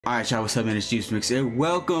Alright y'all, what's up man, it's JUICEmix and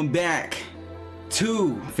welcome back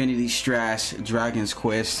to Infinity Strash Dragon's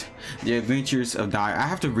Quest, The Adventures of Dire. I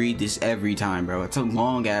have to read this every time, bro. It's a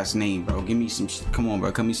long ass name, bro. Give me some, come on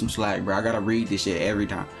bro, cut me some slack, bro. I gotta read this shit every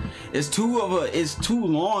time. It's too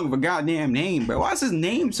long of a goddamn name, bro. Why is his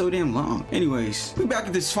name so damn long? Anyways, we back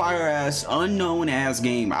at this fire ass, unknown ass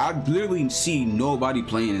game. I literally see nobody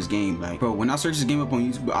playing this game. Like, bro, when I search this game up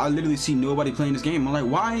on YouTube, I literally see nobody playing this game. I'm like,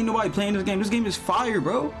 why ain't nobody playing this game? This game is fire,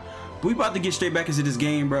 bro. We about to get straight back into this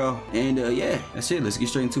game, bro. And yeah, that's it. Let's get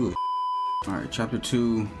straight into it. All right, chapter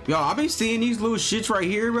 2. Yo, I've been seeing these little shits right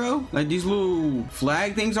here, bro. Like these little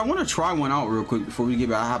flag things. I want to try one out real quick before we get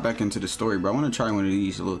back, hop back into the story, bro. I want to try one of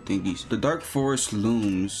these little thingies. The dark forest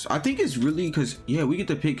looms. I think it's really because, yeah, we get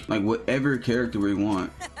to pick like whatever character we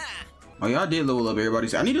want. Oh, yeah, I did level up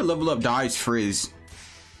everybody. I need to level up Dye's Frizz.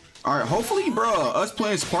 All right, hopefully, bro, us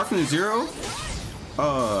playing Sparkling Zero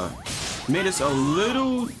made us a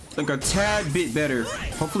little, like a tad bit better.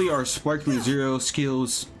 Hopefully our Sparkling Zero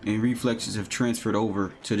skills and reflexes have transferred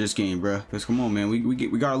over to this game, bro. Cause come on, man, we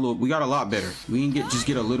got a lot better. We didn't just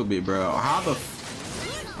get a little bit, bro. I'm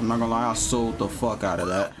not gonna lie, I sold the fuck out of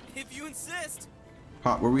that. If you insist.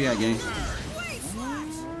 Pop, where we at, gang?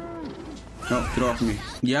 Oh, get off me.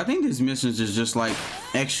 Yeah, I think these missions is just like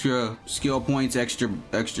extra skill points, extra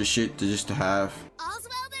shit to have. All's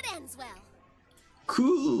well that ends well.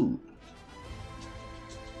 Cool.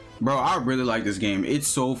 Bro, I really like this game. It's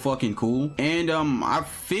so fucking cool. And I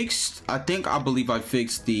believe I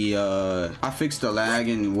fixed the lag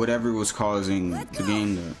and whatever was causing the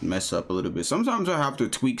game to mess up a little bit. Sometimes I have to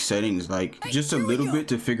tweak settings like just a little bit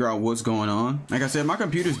to figure out what's going on. Like I said, my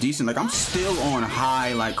computer's decent. Like I'm still on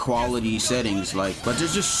high like quality settings, like, but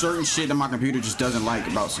there's just certain shit that my computer just doesn't like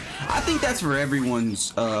about. I think that's for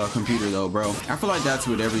everyone's computer though, bro. I feel like that's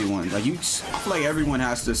with everyone. Like I feel like everyone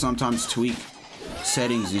has to sometimes tweak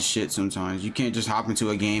settings and shit. Sometimes you can't just hop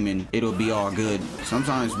into a game and it'll be all good.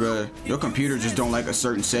 Sometimes, bro, your computer just don't like a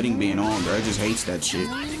certain setting being on, bro. It just hates that shit.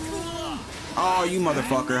 Oh, you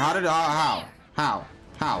motherfucker. How,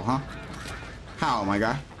 my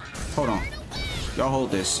guy? Hold on. Y'all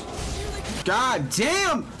hold this. God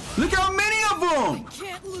damn! Look how many of them!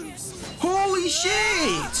 Holy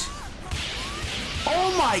shit!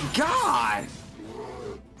 Oh my god!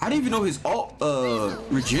 I didn't even know his ult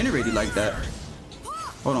regenerated like that.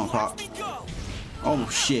 Hold on, Pop. Oh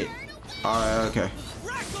shit. Alright, okay.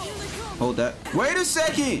 Hold that. Wait a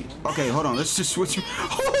second. Okay, hold on. Let's just switch.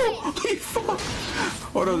 Holy fuck.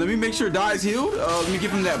 Hold on. Let me make sure Dye's healed. Let me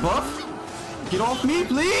give him that buff. Get off me,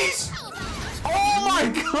 please. Oh my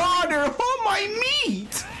god, they're on my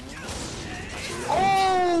meat.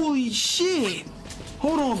 Holy shit.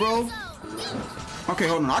 Hold on, bro. Okay,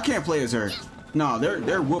 hold on. I can't play as her. No,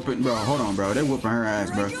 they're whooping, bro. Hold on, bro. They're whooping her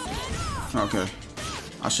ass, bro. Okay.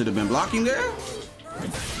 I should have been blocking there.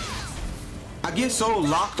 I get so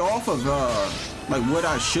locked off of like what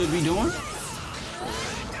I should be doing.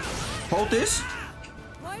 Hold this.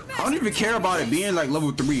 I don't even care about it being like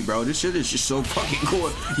level 3, bro. This shit is just so fucking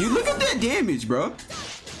cool. You look at that damage, bro.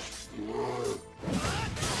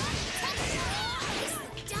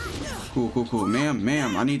 Cool.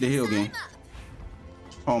 Ma'am, I need the heal, gang.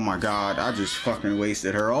 Oh my god, I just fucking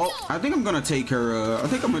wasted her ult. I think I'm gonna take her, I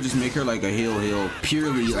think I'm gonna just make her like a heal,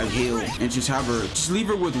 purely like heal, and just have her, just leave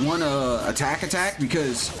her with one attack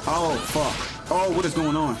because, oh fuck. Oh, what is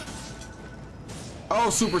going on?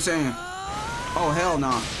 Oh, Super Saiyan. Oh, hell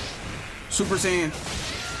nah. Super Saiyan.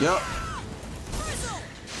 Yep.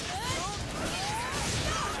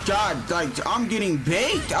 God, like, I'm getting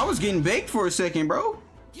baked. I was getting baked for a second, bro.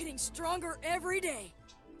 Getting stronger every day.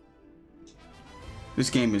 This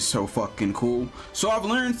game is so fucking cool. So I've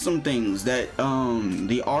learned some things that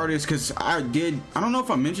the artist, because I don't know if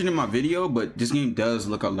I mentioned in my video, but this game does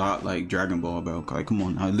look a lot like Dragon Ball, bro. Like, come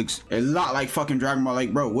on, it looks a lot like fucking Dragon Ball.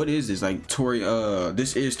 Like, bro, what is this? Like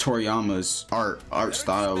this is Toriyama's art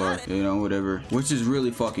style, or you know, whatever, which is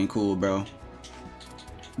really fucking cool, bro.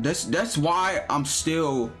 That's why I'm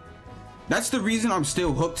still, that's the reason I'm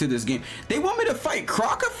still hooked to this game. They want me to fight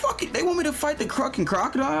they want me to fight the fucking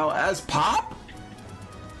crocodile as Pop?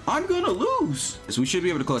 I'm gonna lose. So we should be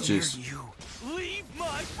able to clutch this. Leave my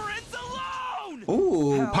friends alone.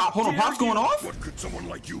 Ooh, Pop, hold on, Pop's going off? What could someone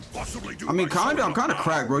like you possibly do? I mean, I'm kinda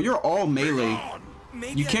cracked, bro. You're all melee.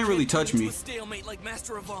 Maybe you can't really touch me. A stalemate like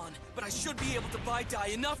Master Avon, but I should be able to buy Dye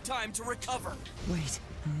enough time to recover. Wait,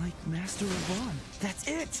 like Master Avon. That's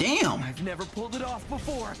it. Damn. I've never pulled it off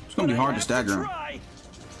before. It's gonna be hard to stagger him. Like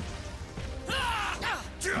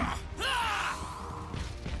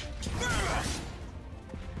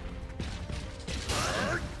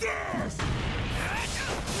this.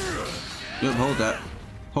 Yep, hold that.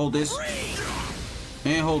 Hold this.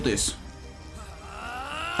 And hold this.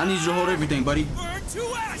 I need you to hold everything, buddy. Burn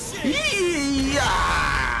to ashes.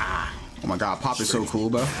 Yeah! Oh my god, Pop is so cool,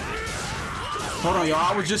 bro. Hold on, y'all.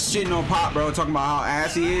 I was just shitting on Pop, bro, talking about how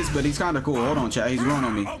ass he is, but he's kind of cool. Hold on, chat. He's growing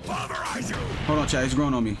on me. Hold on, chat. He's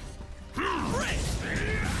growing on me.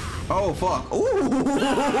 Oh, fuck. Ooh,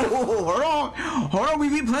 hold on. Hold on. We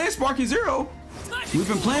be playing Sparking Zero. We've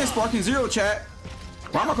been playing Sparking Zero, chat.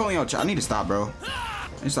 Why am I calling y'all chat? I need to stop, bro. I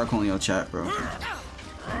need to stop calling y'all chat, bro.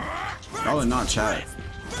 Y'all are not chat.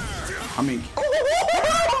 I mean,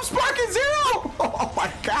 I'm Sparking Zero. Oh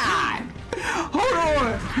my god. Hold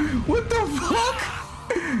on. What the fuck?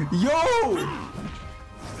 Yo.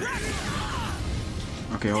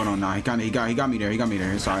 Okay, hold on. Nah, he got me there. He got me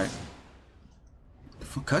there. It's alright.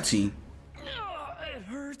 Cutscene. It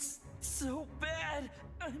hurts so bad.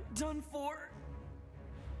 I'm done for.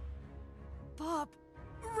 Pop,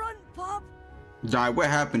 run, Pop. Jai, what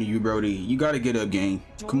happened to you, Brody? You gotta get up, gang.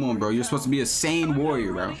 Come on, bro. You're supposed to be a sane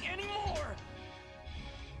warrior, bro.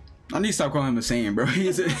 I need to stop calling him a Saiyan, bro.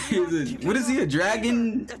 He's a what is he, a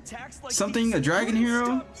dragon? Something, a dragon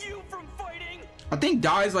hero? I think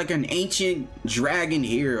Dai's like an ancient dragon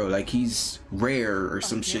hero. Like he's rare or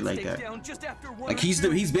some shit like that. Like he's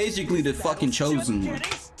basically the fucking chosen one.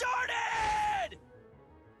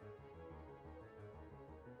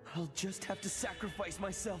 I'll just have to sacrifice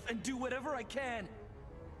myself and do whatever I can.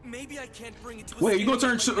 Maybe I can't bring it to. Wait, you gonna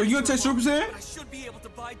turn? Are you gonna take Super Saiyan? I should be able to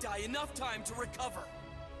buy Dai enough time to recover.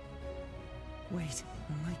 Wait,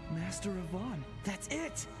 like Master Yvonne. That's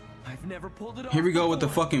it. I've never pulled it off. Here we go with the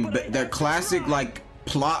before, fucking that classic like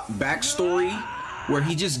plot backstory where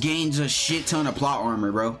he just gains a shit ton of plot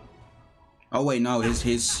armor, bro. Oh wait, no,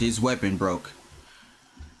 his weapon broke.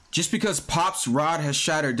 Just because Pop's rod has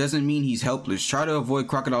shattered doesn't mean he's helpless. Try to avoid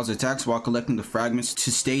Crocodile's attacks while collecting the fragments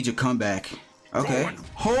to stage a comeback. Okay.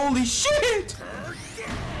 Holy shit!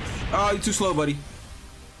 Oh, you're too slow, buddy.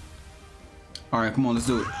 Alright, come on, let's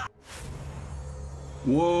do it.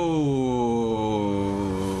 Whoa.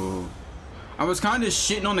 I was kind of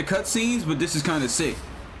shitting on the cutscenes, but this is kind of sick.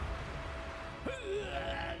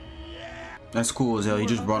 That's cool as hell. He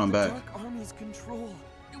just brought him back.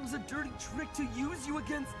 It was a dirty trick to use you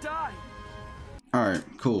against Dai. Alright,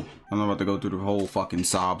 cool. I'm not about to go through the whole fucking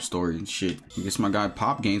sob story and shit. I guess my guy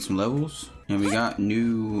Pop gained some levels. And we got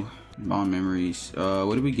new bomb memories.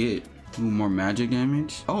 What did we get? Ooh, more magic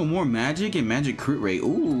damage. Oh, more magic and magic crit rate.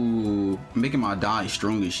 Ooh, making my Dai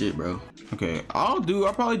strong as shit, bro. Okay, I'll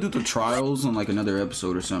probably do the trials on like another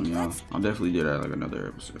episode or something, y'all. I'll definitely do that like another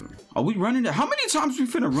episode. Are we running it? How many times we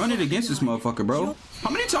finna run it against this motherfucker, bro? How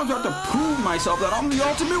many times do I have to prove myself that I'm the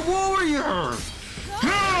ultimate warrior?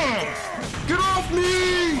 Get off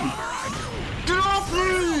me! Get off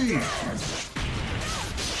me!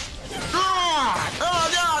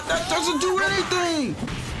 That doesn't do anything!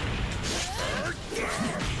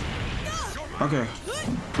 Okay,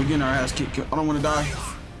 we're getting our ass kicked. I don't want to die.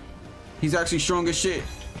 He's actually strong as shit.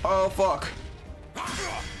 Oh fuck!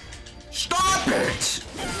 Stop it!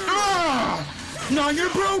 No, you're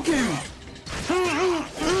broken.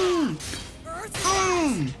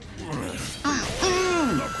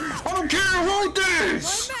 I don't care. Hold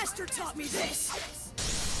this. My master taught me this.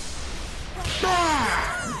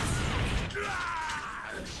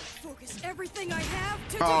 Focus everything I have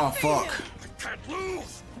to defeat fuck. him. Can't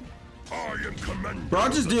lose. I am commander. Bro, I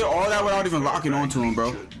just did all that without even locking onto him, bro.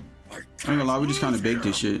 I ain't gonna lie, we just kind of baked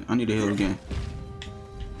this shit. I need to heal again.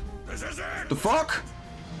 This is it. The fuck?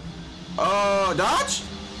 Dodge?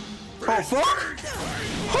 Oh, fuck?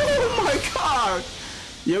 Oh my god.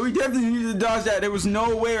 Yeah, we definitely needed to dodge that. There was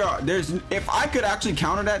no way. If I could actually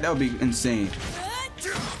counter that, that would be insane.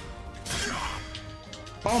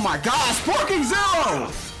 Oh my god, Sparking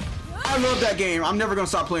Zero! I love that game. I'm never gonna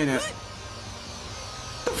stop playing it.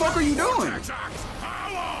 What the fuck are you doing?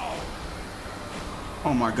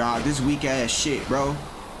 Oh my god, this weak ass shit, bro.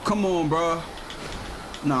 Come on, bro.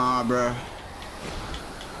 Nah, bro.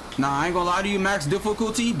 Nah, I ain't gonna lie to you. Max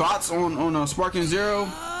difficulty bots on Sparking Zero,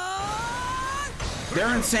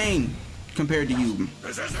 they're insane compared to you.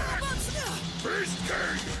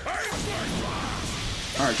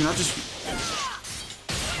 All right, can I just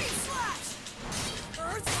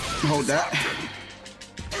hold that?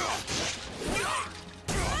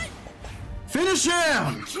 Finish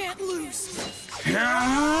him! Can't lose.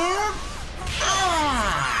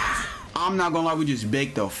 I'm not gonna lie, we just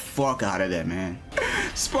baked the fuck out of that, man.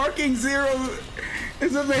 Sparking Zero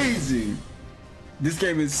is amazing. This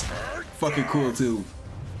game is fucking cool too.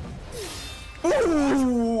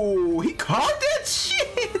 Ooh, he caught that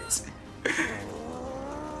shit.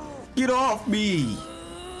 Get off me.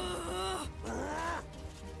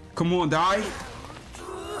 Come on, die.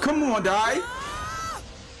 Come on, die.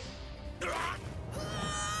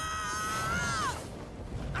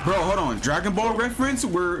 Bro, hold on. Dragon Ball reference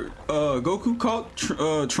where Goku caught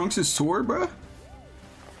Trunks' sword, bro? Come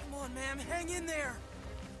on, ma'am, hang in there.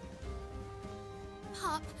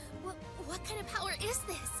 Pop, what kind of power is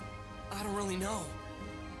this? I don't really know.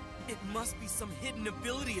 It must be some hidden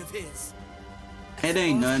ability of his. It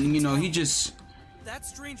ain't nothing, you know, he just... That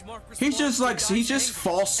strange mark He's just like, he's just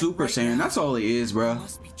false Super Saiyan. That's all he is, bro. He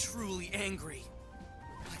must be truly angry.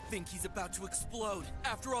 I think he's about to explode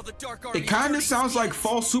after all the dark army. It kind of sounds like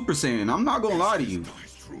false Super Saiyan. I'm not gonna lie to you.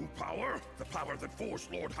 True power? The power that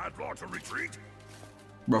forced Lord Hadlar to retreat?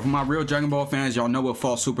 Bro, for my real Dragon Ball fans, y'all know what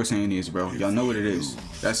false Super Saiyan is, bro. Y'all know what it is.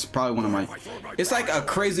 That's probably one of my... It's like a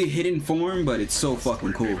crazy hidden form, but it's so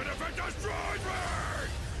fucking cool.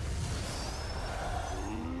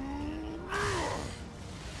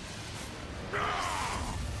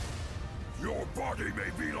 Your body may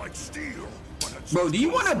be like steel, but it's Bro, do you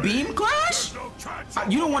want a beam clash?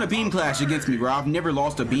 You don't want a beam clash against me, bro. I've never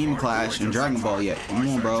lost a beam clash in Dragon Ball yet. Come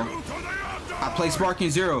on, bro. I play Sparking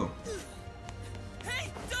Zero. Hey,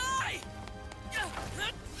 die!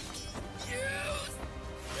 Use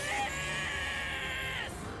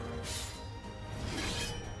this!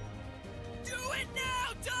 Do it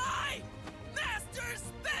now, die! Master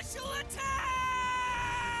special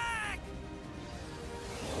attack!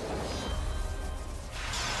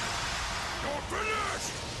 You're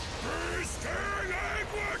finished! Feasting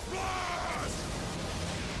Anguish Blast!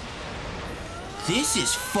 This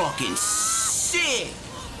is fucking sick.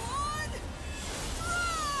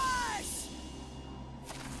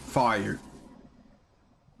 Fire.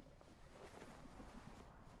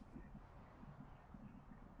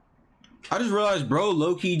 I just realized, bro,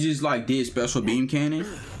 low-key just like did special beam cannon.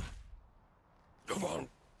 Come on,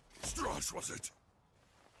 Strash was it?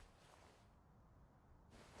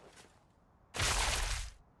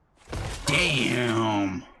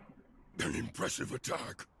 Damn. An impressive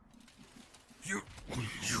attack.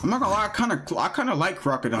 I'm not gonna lie, I kind of like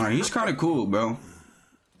Crocodile. He's kind of cool, bro.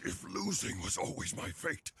 If losing was always my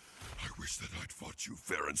fate, I wish that I'd fought you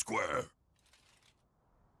fair and square.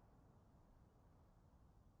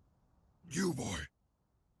 You, boy.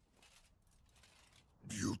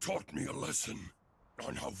 You taught me a lesson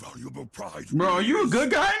on how valuable pride Bro, are you a is.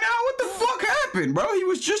 good guy now? What the fuck happened, bro? He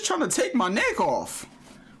was just trying to take my neck off.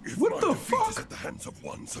 If What my the defeat is fuck? at the hands of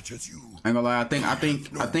one such as you. I ain't gonna lie, I think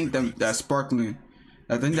that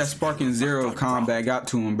Sparking Zero combat got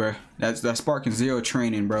to him, bro. That Sparking Zero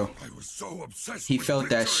training, bro. I was so obsessed He with felt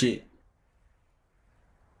that victory. shit.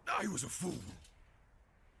 I was a fool.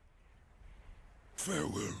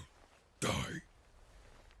 Farewell, die.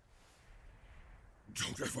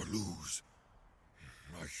 Don't ever lose.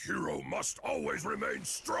 A hero must always remain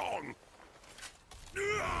strong.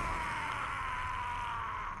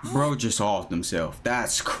 Bro just offed himself.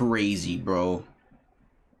 That's crazy, bro.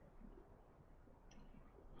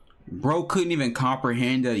 Bro couldn't even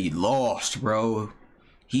comprehend that he lost, bro.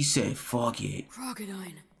 He said, fuck it. Crocodile.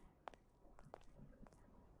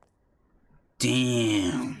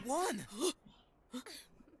 Damn. One.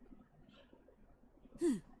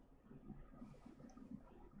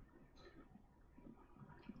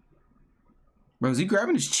 Bro, is he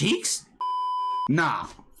grabbing his cheeks? Nah.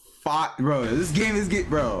 Bro, this game is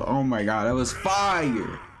bro. Oh my god, that was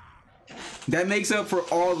fire. That makes up for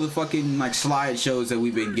all the fucking like slideshows that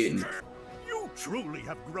we've been getting. You truly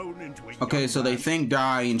have grown into a Okay, young so they man. think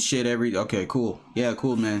die and shit every. Okay, cool. Yeah,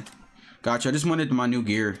 cool, man. Gotcha. I just wanted my new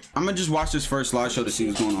gear. I'm gonna just watch this first slideshow to see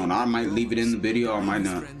what's going on. I might leave it in the video, I might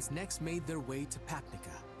not. Friends next made their way to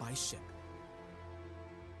Papnica by ship.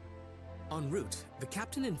 En route, the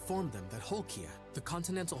captain informed them that Holkia, the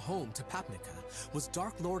continental home to Papnica, was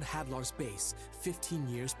Dark Lord Hadlar's base 15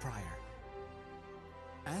 years prior.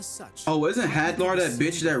 As such, Oh, wasn't Hadlar that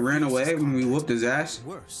bitch that ran away when we whooped his ass?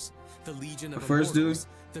 worse, the Legion of The first dude? Immortals,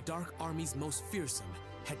 the Dark Army's most fearsome,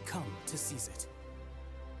 had come to seize it.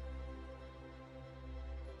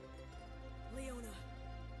 Leona,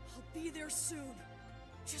 I'll be there soon.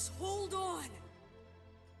 Just hold on.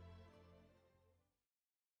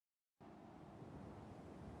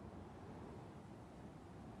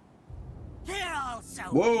 They're all so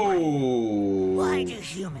Whoa. Why do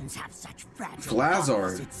humans have such fragile Flazard.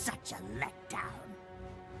 bodies? It's such a letdown.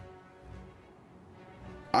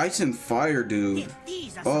 Ice and Fire dude. If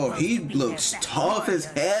these are Oh, supposed he to be looks their best tough as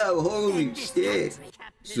warriors, hell. Holy then this shit. country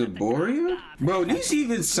Zaboria? Bro, these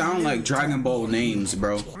even sound like Dragon Ball names,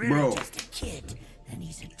 bro. You're Bro. just a kid, then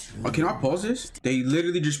he's a true. Oh, can I pause this? They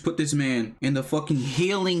literally just put this man in the fucking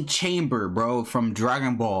healing chamber, bro, from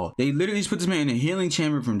Dragon Ball. They literally just put this man in the healing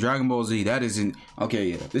chamber from Dragon Ball Z. That isn't okay.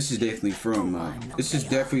 Yeah, this is definitely from. This is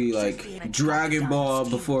definitely like Dragon Ball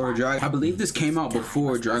before Dragon. I believe this came out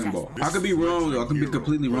before Dragon Ball. I could be wrong though. I could be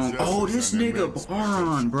completely wrong. Oh, this nigga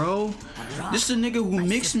Baron, bro. This is a nigga who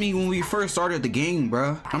mixed me when we first started the game,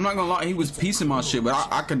 bro. I'm not gonna lie, he was piecing my shit, but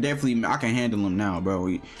I can definitely, I can handle him now, bro.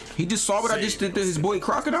 He just saw what I just did to his boy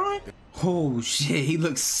Crocodile. Oh shit, he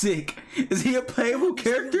looks sick. Is he a playable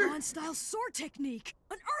character? One-style sword technique,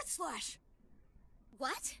 an earth slash.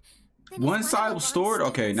 What? One side was stored.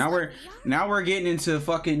 Okay, now we're getting into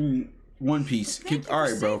fucking One Piece. All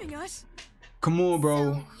right, bro. Come on,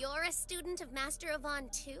 bro. So you're a student of Master Avon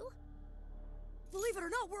too? Believe it or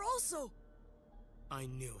not, we're also. I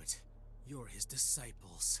knew it. You're his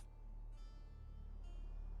disciples.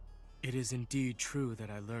 It is indeed true that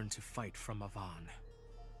I learned to fight from Avon.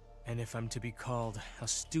 And if I'm to be called a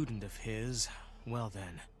student of his, well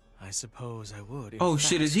then, I suppose I would. Oh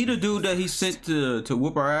shit, is he the dude that he sent to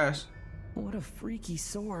whoop our ass? What a freaky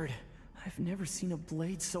sword. I've never seen a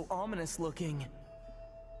blade so ominous looking.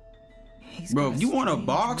 Bro, if you want a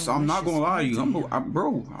box, I'm not gonna lie to you.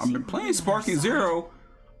 Bro, I've been playing Sparking Zero.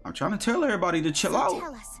 I'm trying to tell everybody to chill out.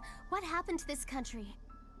 Tell us, what happened to this country?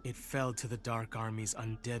 It fell to the Dark Army's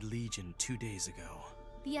Undead Legion 2 days ago.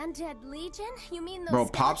 The Undead Legion? You mean those Bro,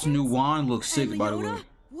 Pop's new wand looks sick, by the way.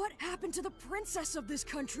 What happened to the princess of this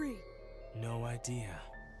country? No idea.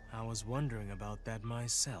 I was wondering about that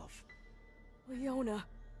myself. Leona.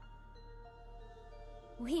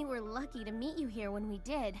 We were lucky to meet you here when we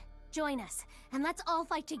did. Join us, and let's all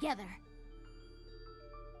fight together.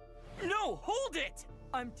 No, hold it!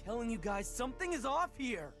 I'm telling you guys, something is off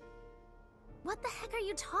here. What the heck are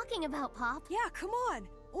you talking about, Pop? Yeah, come on.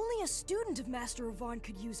 Only a student of Master Avon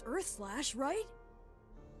could use Earth Slash, right?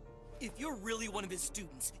 If you're really one of his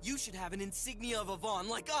students, you should have an insignia of Avon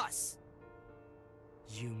like us.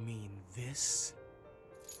 You mean this?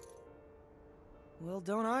 Well,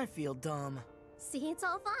 don't I feel dumb? See, it's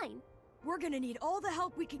all fine. We're gonna need all the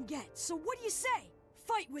help we can get, so what do you say?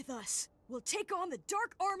 Fight with us. We'll take on the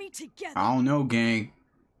Dark Army together. I don't know, gang.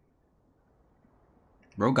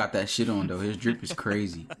 Bro got that shit on, though. His drip is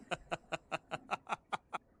crazy.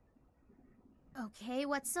 Okay,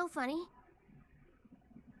 what's so funny?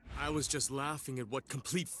 I was just laughing at what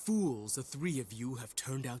complete fools the three of you have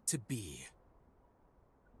turned out to be.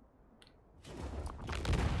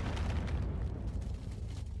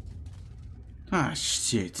 Ah,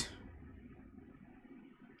 shit.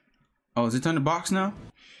 Oh, is it time to box now?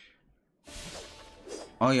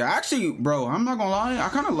 Oh, yeah. Actually, bro, I'm not gonna lie. I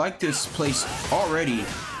kind of like this place already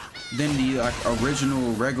than the like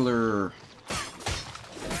original, regular,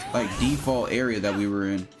 like default area that we were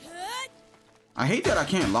in. I hate that I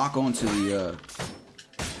can't lock on to the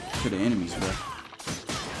enemies, bro.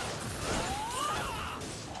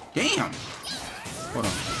 Damn.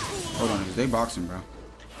 Hold on. They boxing, bro.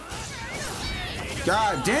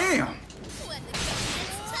 God damn.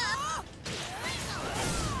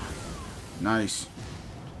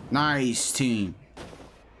 Nice team.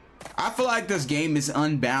 I feel like this game is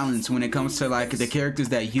unbalanced when it comes to like the characters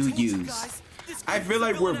that you use. I feel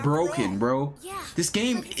like we're broken, bro. This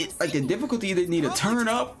game, like the difficulty either need to turn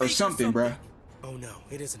up or something, bro. Oh no,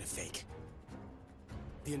 it isn't a fake.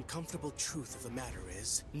 The uncomfortable truth of the matter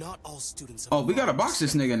is, not all students. Oh, we gotta box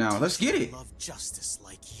this nigga now. Let's get it. Love justice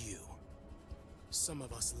like you. Some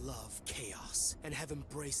of us love chaos and have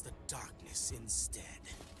embraced the darkness instead.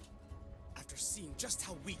 After seeing just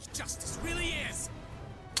how weak justice really is.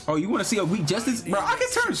 Oh, you want to see a weak justice, bro? I can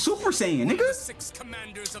turn Super Saiyan, nigga. 6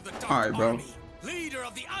 commanders of the Dark All right, bro. Army, leader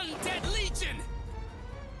of the Undead Legion.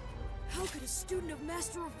 How could a student of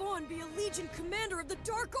Master Avon be a Legion commander of the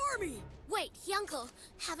Dark Army? Wait, Yungle,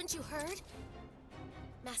 haven't you heard?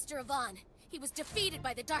 Master Avon, he was defeated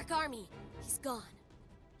by the Dark Army. He's gone.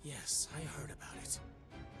 Yes, I heard about it.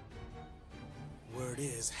 Word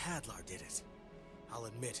is, Hadlar did it. I'll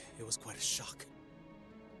admit, it was quite a shock.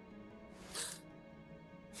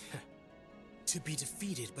 To be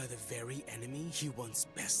defeated by the very enemy he once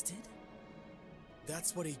bested?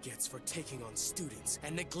 That's what he gets for taking on students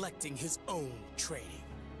and neglecting his own training.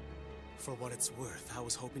 For what it's worth, I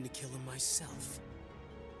was hoping to kill him myself.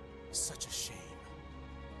 Such a shame.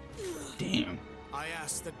 Damn. I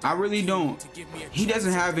asked the I really don't. to give me a He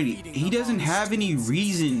doesn't chance have at any. defeating He doesn't Avon's have any students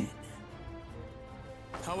reason. instead.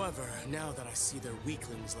 However, now that I see they're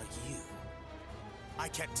weaklings like you, I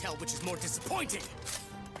can't tell which is more disappointing.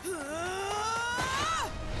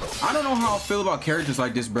 I don't know how I feel about characters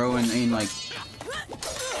like this, bro. And like,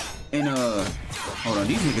 in Hold on,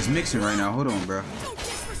 these niggas mixing right now. Hold on, bro. Don't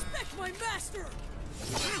disrespect my master.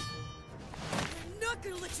 I'm not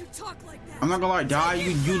gonna let you talk like that. I'm not gonna lie, Die,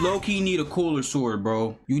 you low-key need a cooler sword,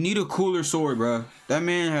 bro. You need a cooler sword, bro. That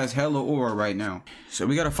man has hella aura right now. So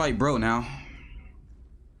we gotta fight bro now.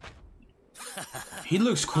 He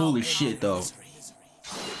looks cool as shit, though.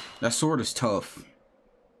 That sword is tough.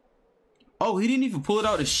 Oh, he didn't even pull it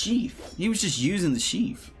out of the sheath. He was just using the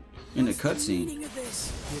sheath in the cutscene. The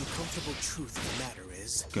uncomfortable truth of the matter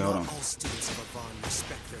is, hold on. not all students of Avon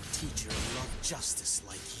respect their teacher and love justice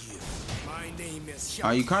like you. My name is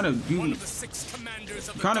You kind of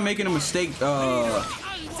making a mistake. How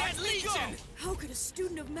could a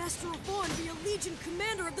student of Master Avon be a Legion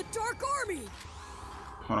commander of the Dark Army?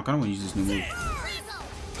 Hold on, I kind of want to use this new move.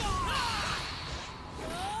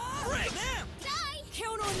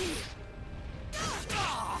 Count on me.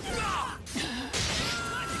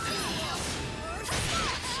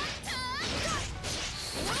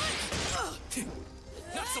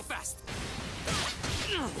 Not so fast.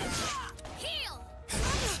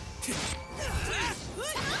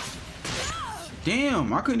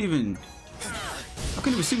 Damn, I couldn't even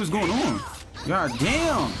see what's going on. God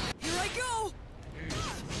damn. Here I go.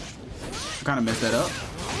 I kind of messed that up.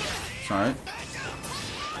 It's alright.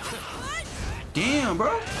 Damn,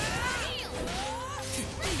 bro.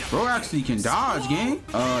 Bro actually can dodge, gang.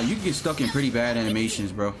 You can get stuck in pretty bad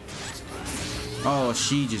animations, bro. Oh,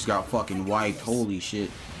 she just got fucking wiped. Holy shit.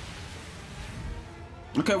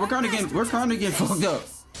 Okay, we're kind of getting fucked up.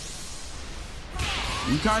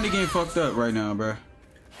 We kind of getting fucked up right now, bro.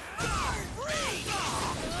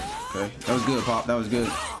 Okay, that was good, Pop. That was good.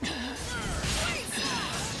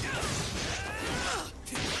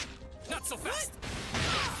 Not so fast.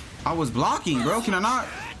 I was blocking, bro. Can I not?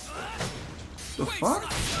 The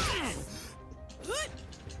fuck?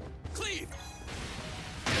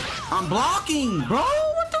 I'm blocking, bro.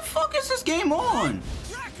 What the fuck is this game on?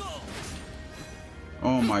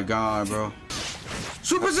 Oh my god, bro.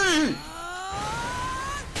 Super Saiyan!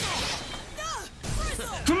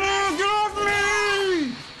 Come on, get off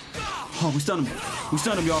me! Oh, we stunned him. We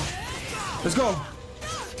stunned him, y'all. Let's go.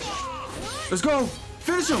 Let's go.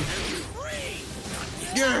 Finish him.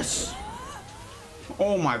 Yes.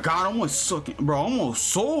 Oh my god, I almost sucking, bro. I almost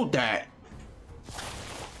sold that.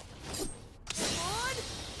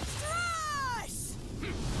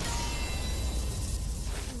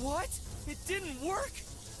 What? It didn't work?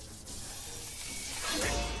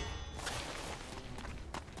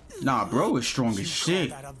 Nah, bro is strong as shit.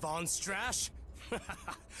 That Avon Strash?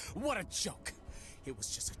 What a joke. It was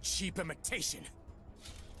just a cheap imitation.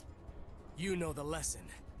 You know the lesson.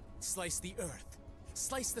 Slice the earth,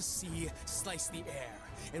 slice the sea, slice the air.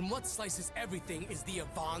 And what slices everything is the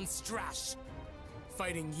Avon Strash.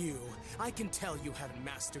 Fighting you, I can tell you haven't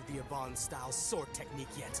mastered the Avon-style sword technique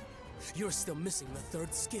yet. You're still missing the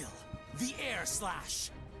third skill, the air slash.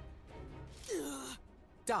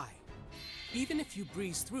 Die. Even if you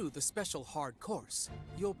breeze through the special hard course,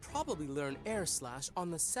 you'll probably learn air slash on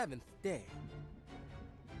the 7th day.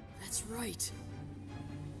 That's right.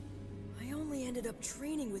 I only ended up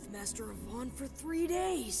training with Master Avon for 3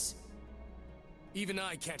 days. Even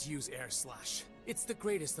I can't use air slash. It's the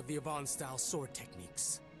greatest of the Avon-style sword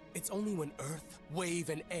techniques. It's only when earth, wave,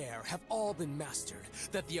 and air have all been mastered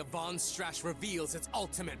that the Avon Strash reveals its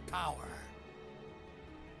ultimate power.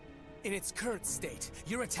 In its current state,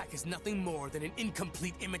 your attack is nothing more than an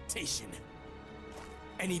incomplete imitation.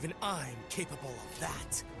 And even I'm capable of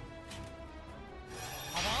that.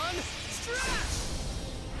 Avon Strash!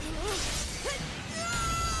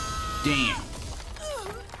 Damn.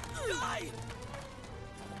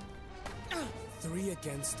 3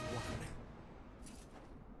 against 1.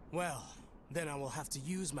 Well, then I will have to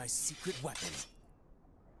use my secret weapon.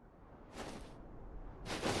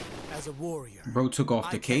 As a warrior, Bro took off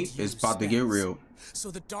the cape. It's about to get real. So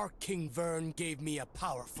the Dark King Vern gave me a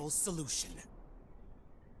powerful solution.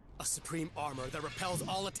 A supreme armor that repels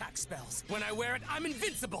all attack spells. When I wear it, I'm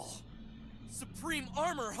invincible! Supreme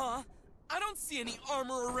armor, huh? I don't see any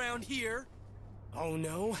armor around here. Oh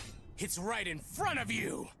no? It's right in front of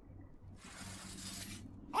you!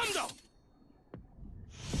 Hondo!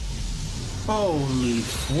 Holy,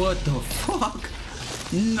 what the fuck?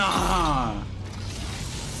 Nah.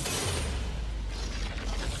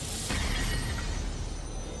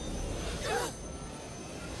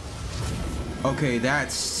 Okay,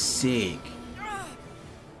 that's sick.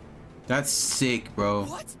 That's sick, bro.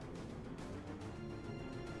 What?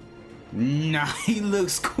 Nah, he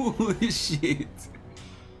looks cool as shit.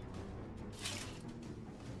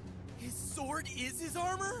 His sword is his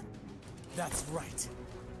armor? That's right.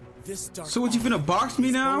 This dark So what, you finna box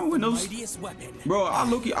me now with those? weapon. Bro,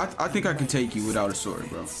 I think I can take you without a sword,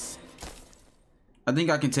 bro. I think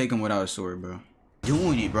I can take him without a sword, bro.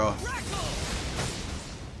 Doing it, bro.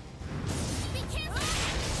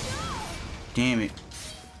 Damn it.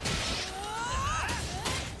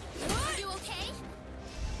 You okay?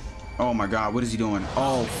 Oh my god, what is he doing?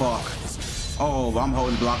 Oh fuck. Oh, I'm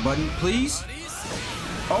holding block button, please.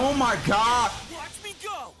 Oh my god. Watch me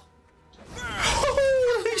go.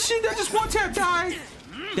 Holy shit, that just one tap die.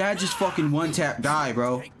 That just fucking one tap die,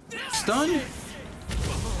 bro. Stun?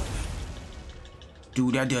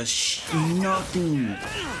 Dude, that does nothing.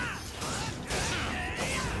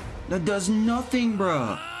 That does nothing,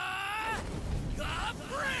 bro.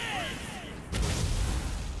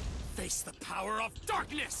 Face the power of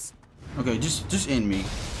darkness. Okay, just end me.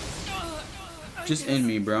 Just end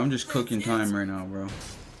me, bro. I'm just cooking time right now, bro.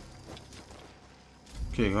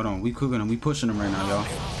 Okay, hold on. We cooking him. We pushing him right now, y'all.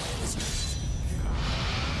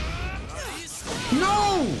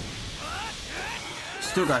 No!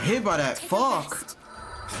 Still got hit by that. Fuck.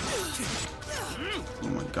 Oh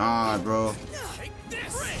my god, bro.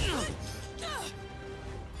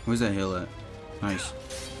 Where's that hill at? Nice.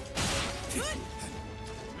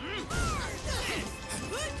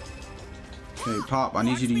 Okay, Pop, I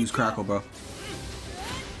need you to use Crackle, bro.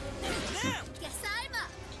 Guess I'm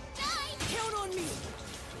up. Die. Count on me.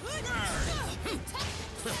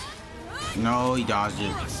 No, he dodged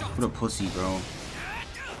it. What a pussy, bro.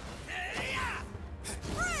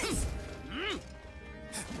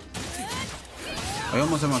 I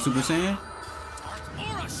almost have my Super Saiyan.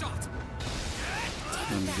 Aura shot.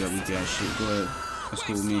 Damn, you got weak ass shit. Go ahead. That's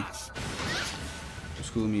cool with me. That's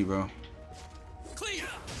cool with me, bro. Clear.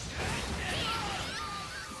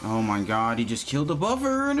 Oh my god, he just killed the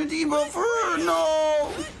buffer and the debuffer.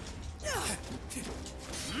 No!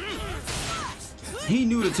 He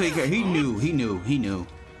knew to take her. He knew to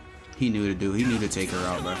take her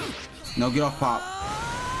out, bro. No, get off Pop.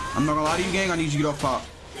 I'm not gonna lie to you, gang. I need you to get off Pop.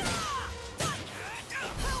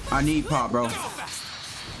 I need Pop, bro.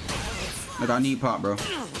 Like, I need Pop, bro.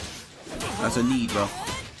 That's a need, bro.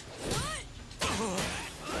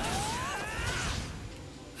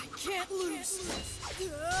 Can't lose.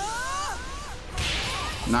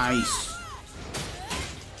 Nice.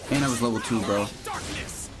 And that was level 2, bro.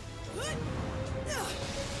 Darkness.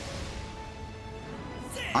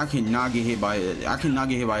 I cannot get hit by it. I cannot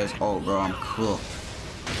get hit by his ult, bro. I'm cooked.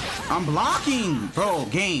 I'm blocking, bro.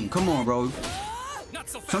 Game, come on, bro. Not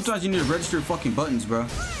so fast. Sometimes you need to register fucking buttons, bro.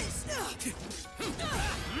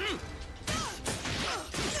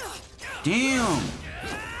 Damn.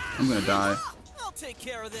 I'm gonna die. I'll take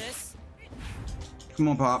care of this. Come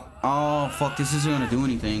on, Pop. Oh, fuck. This isn't gonna do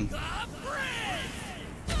anything.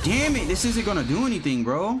 Damn it. This isn't gonna do anything,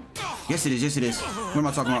 bro. Yes, it is. Yes, it is. What am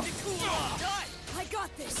I talking about? I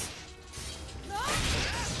got this.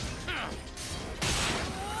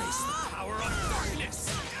 Face the power of darkness.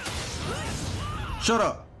 Shut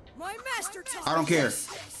up. My master tells I don't me care. this.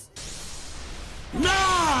 Nah!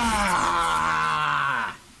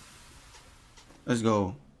 Let's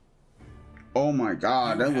go. Oh my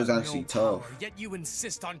god, that was actually tough. Yet you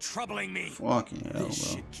insist on troubling me. Fucking hell, This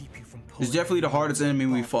bro. should keep you from It's pulling definitely the hardest enemy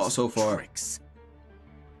we fought so far. tricks.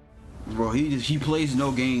 Bro, he plays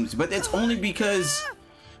no games, but it's only because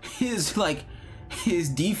his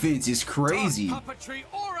defense is crazy. Dark puppetry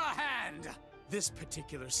aura hand. This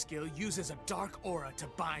particular skill uses a dark aura to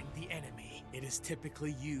bind the enemy. It is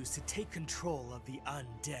typically used to take control of the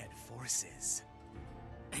undead forces.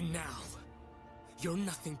 And now, you're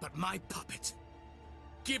nothing but my puppet.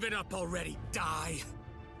 Give it up already, die.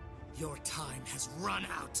 Your time has run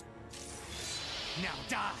out. Now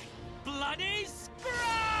die, bloody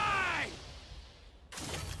scribe!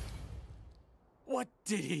 What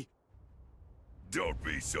did he? Don't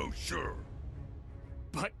be so sure.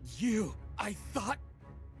 But you, I thought.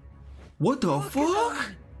 What the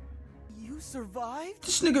fuck? You survived?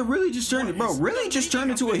 This nigga really just turned, bro. Really just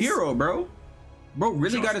turned into a hero, bro. Bro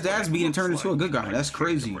really got his ass beat and turned into a good guy. That's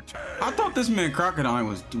crazy. I thought this man Crocodile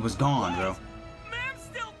was gone, bro. Man,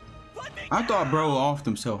 still put me I thought bro offed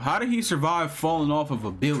himself. How did he survive falling off of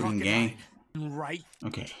a building, gang? Right.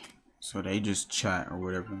 Okay, so they just chat or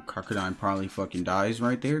whatever. Crocodile probably fucking dies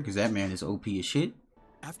right there because that man is OP as shit.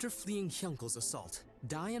 After fleeing Hyunkel's assault,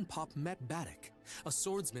 Dai and Pop met Baddock, a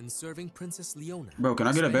swordsman serving Princess Leona. Bro, can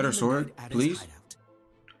I get a better sword, At his please? hideout.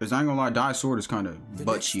 Cause I ain't gonna lie, Dai's sword is kind of The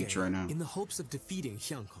butt next cheeks day, right now. In the hopes of defeating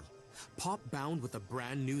Hyunkel, Pop bound with a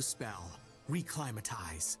brand new spell,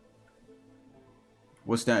 Reclimatize.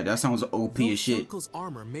 What's that? That sounds OP Though as shit. Hyunkel's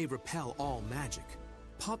armor may repel all magic,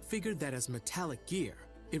 Pop figured that as metallic gear,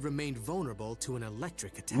 it remained vulnerable to an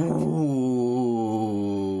electric attack. Ooh,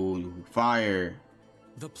 fire.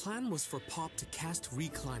 The plan was for Pop to cast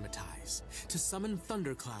Reclimatize, to summon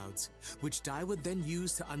thunderclouds, which Dai would then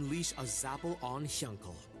use to unleash a Zapple on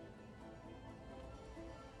Hyunkel.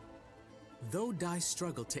 Though Dai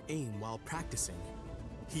struggled to aim while practicing,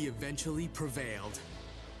 he eventually prevailed.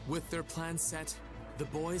 With their plan set, the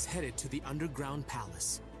boys headed to the underground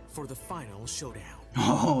palace for the final showdown.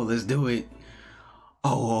 Oh, let's do it.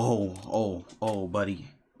 Oh, buddy.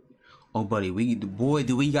 Oh, buddy,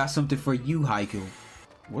 do we got something for you, Haikyuu.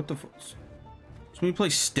 What the fuck? So we play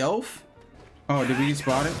stealth? Oh, did we get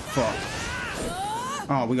spotted? Fuck.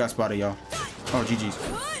 Oh, we got spotted, y'all. Oh, GG's.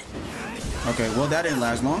 Okay, well, that didn't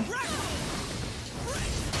last long.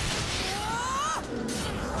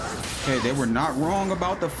 Okay, they were not wrong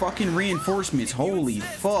about the fucking reinforcements. Holy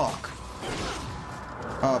fuck.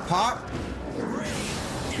 Pop.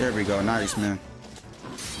 There we go. Nice, man.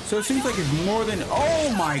 So it seems like it's more than...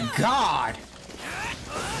 Oh my god.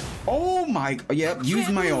 Oh my... Yep, use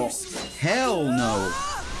my ult. Hell no.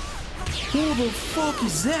 Who the fuck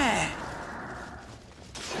is that?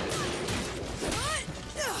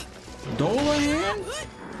 Dolahan?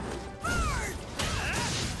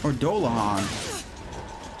 Or Dolahan?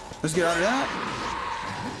 Let's get out of that.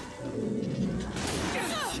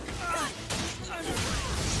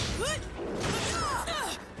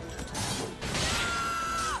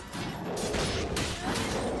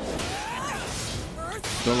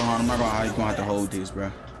 Dolahan, I'm not gonna have to hold this,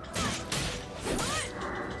 bro.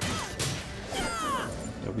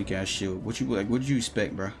 That weak ass shield. What you like? What did you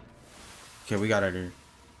expect, bro? Okay, we got out of there.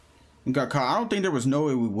 We got caught. I don't think there was no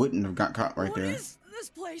way we wouldn't have got caught right there. What is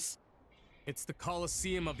this place? It's the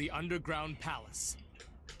Colosseum of the Underground Palace.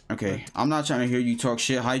 Okay, I'm not trying to hear you talk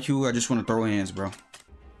shit, Haikyuu. I just want to throw hands, bro.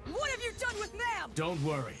 What have you done with Ma'am? Don't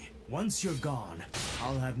worry. Once you're gone,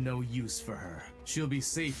 I'll have no use for her. She'll be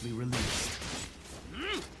safely released.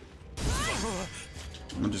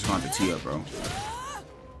 I'm just going to tee up, bro.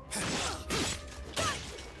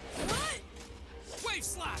 Wave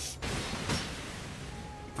slash.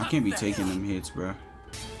 I can't be taking them hits, bro.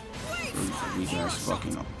 You guys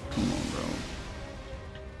fucking up. Come on, bro.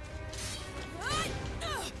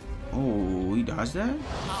 Oh, he dodged that?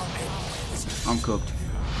 I'm cooked.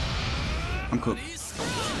 I'm cooked.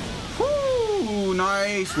 Woo!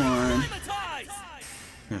 Nice one.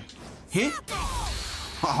 Here. Hit.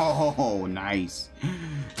 Oh, nice.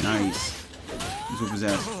 Nice. Let's whip his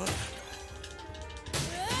ass.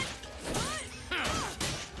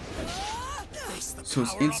 So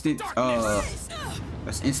it's instant.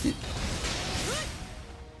 That's instant.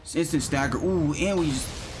 It's instant stagger. Ooh, and we just...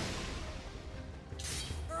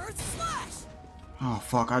 Oh,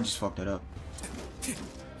 fuck. I just fucked that up.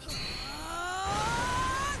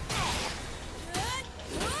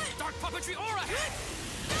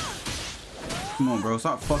 Come on, bro.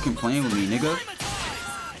 Stop fucking playing with me, nigga.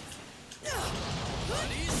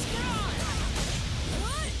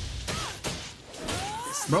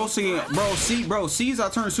 Bro, sees I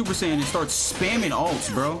turn Super Saiyan and starts spamming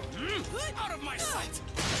ults, bro.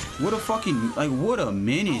 What a fucking, like, what a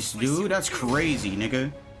menace, dude. That's crazy,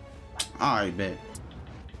 nigga. Alright, bet.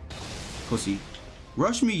 Pussy.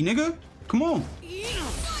 Rush me, nigga. Come on.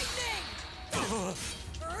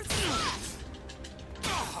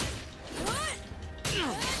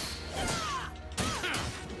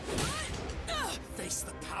 Face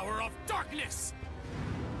the power of darkness.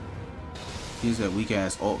 He's that weak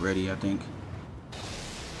ass ult ready, I think.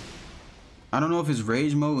 I don't know if his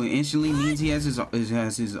rage mode instantly means he has his ult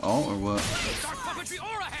or what.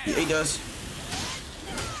 Yeah, he does.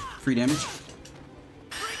 Free damage.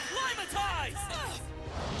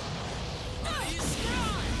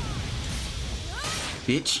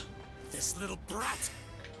 Bitch. This little brat.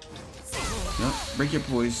 Yep. Break your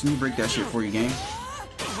poise. Let me break that shit for you, gang.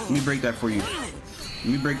 Let me break that for you. Let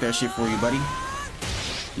me break that shit for you, buddy.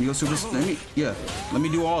 Let me go super. Let me. Yeah. Let me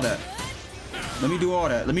do all that. Let me do all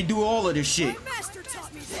that. Let me do all of this shit.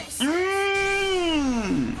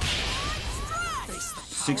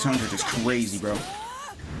 600 is crazy, bro.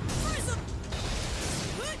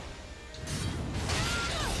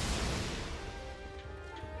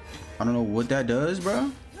 I don't know what that does,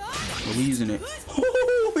 bro. But we using it.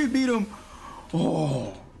 Oh, we beat him.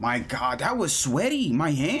 Oh my god, that was sweaty. My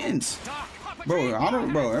hands, bro. I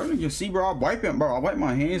don't you see, bro. I wipe it, bro. I wipe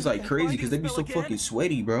my hands like crazy because they be so fucking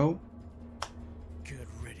sweaty, bro. Good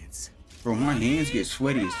riddance. Bro, my hands get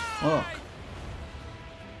sweaty as fuck.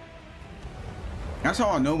 That's how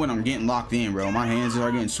I know when I'm getting locked in, bro. My hands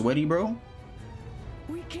are getting sweaty, bro.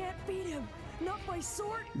 We can't beat him. Not by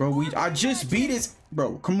sword. Bro, I just beat his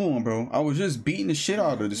Bro, come on, bro. I was just beating the shit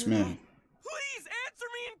out of this man. Please answer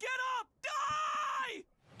me and get up! Die!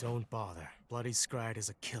 Don't bother. Bloody Scride is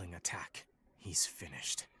a killing attack. He's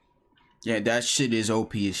finished. Yeah, that shit is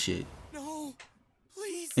OP as shit. No,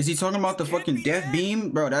 please. Is he talking about the fucking death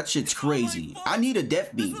beam? Bro, that shit's crazy. I need a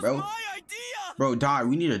death beam, bro. My idea. Bro, die.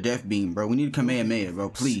 We need a death beam, bro. We need a Kamehameha, bro.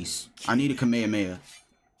 Please. I need a Kamehameha.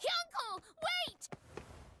 Uncle, wait!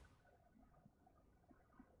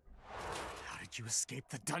 How did you escape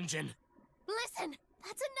the dungeon? Listen,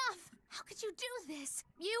 that's enough. How could you do this?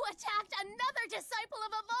 You attacked another disciple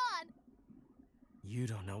of Avon. You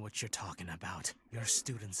don't know what you're talking about. You're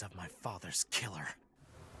students of my father's killer.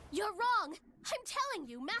 You're wrong. I'm telling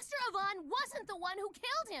you, Master Avon wasn't the one who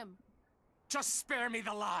killed him. Just spare me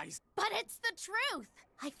the lies. But it's the truth.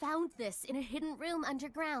 I found this in a hidden room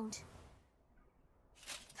underground.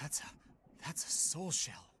 That's a soul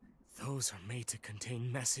shell. Those are made to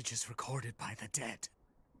contain messages recorded by the dead.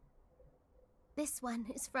 This one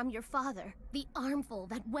is from your father, the armful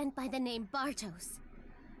that went by the name Bartos.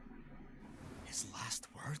 His last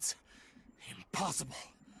words? Impossible.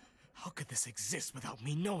 How could this exist without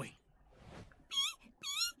me knowing?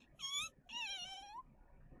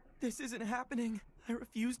 This isn't happening. I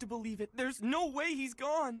refuse to believe it. There's no way he's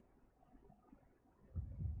gone.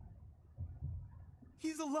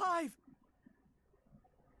 He's alive.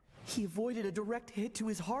 He avoided a direct hit to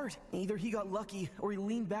his heart. Either he got lucky or he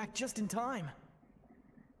leaned back just in time.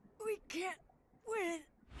 We can't win.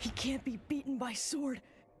 He can't be beaten by sword.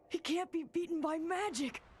 He can't be beaten by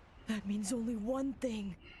magic. That means only one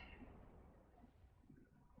thing.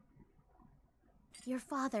 Your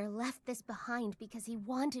father left this behind because he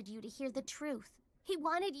wanted you to hear the truth. He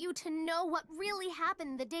wanted you to know what really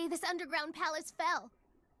happened the day this underground palace fell.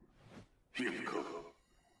 Hugo,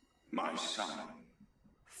 my son.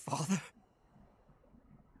 Father?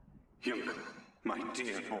 Hugo, my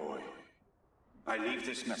dear boy. I leave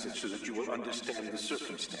this message so that you will understand the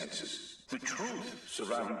circumstances, the truth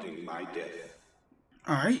surrounding my death.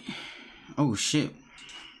 Alright. Oh shit.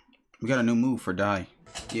 We got a new move for Die.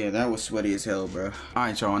 Yeah, that was sweaty as hell, bro.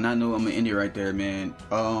 Alright, y'all. On that note, I'm gonna end it right there, man.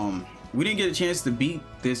 We didn't get a chance to beat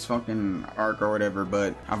this fucking arc or whatever,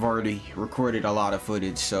 but I've already recorded a lot of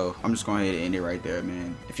footage, so I'm just going to end it right there,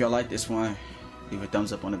 man. If y'all like this one, leave a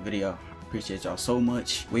thumbs up on the video. Appreciate y'all so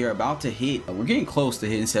much. We are about to hit, we're getting close to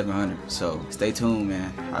hitting 700, so stay tuned,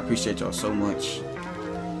 man. I appreciate y'all so much.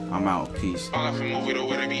 I'm out. Peace. All I from movie the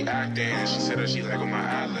way they be acting. She said that she like on my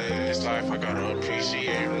eyelids. This life I gotta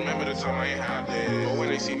appreciate. Remember the time I ain't had this. But when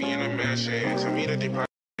they see me in a mansion, tell me that they probably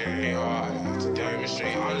ain't hard to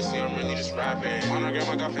demonstrate. Honestly, I'm really just rapping. Wanna get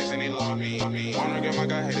my got face and they love me. Wanna get my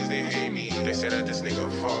got haters, they hate me. They say that this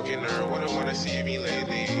nigga fucking nerd. Wouldn't wanna see me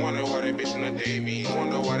lately. Wonder why they bitch wanna date me.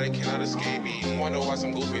 Wonder why they cannot escape me. Wonder why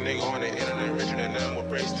some goofy nigga on the internet richer than them with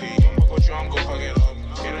brace teeth. Fuck with you, I'm gon' fuck it up.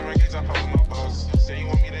 Get in my kids, I pop my boss. Say you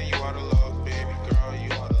want me, then you out of love.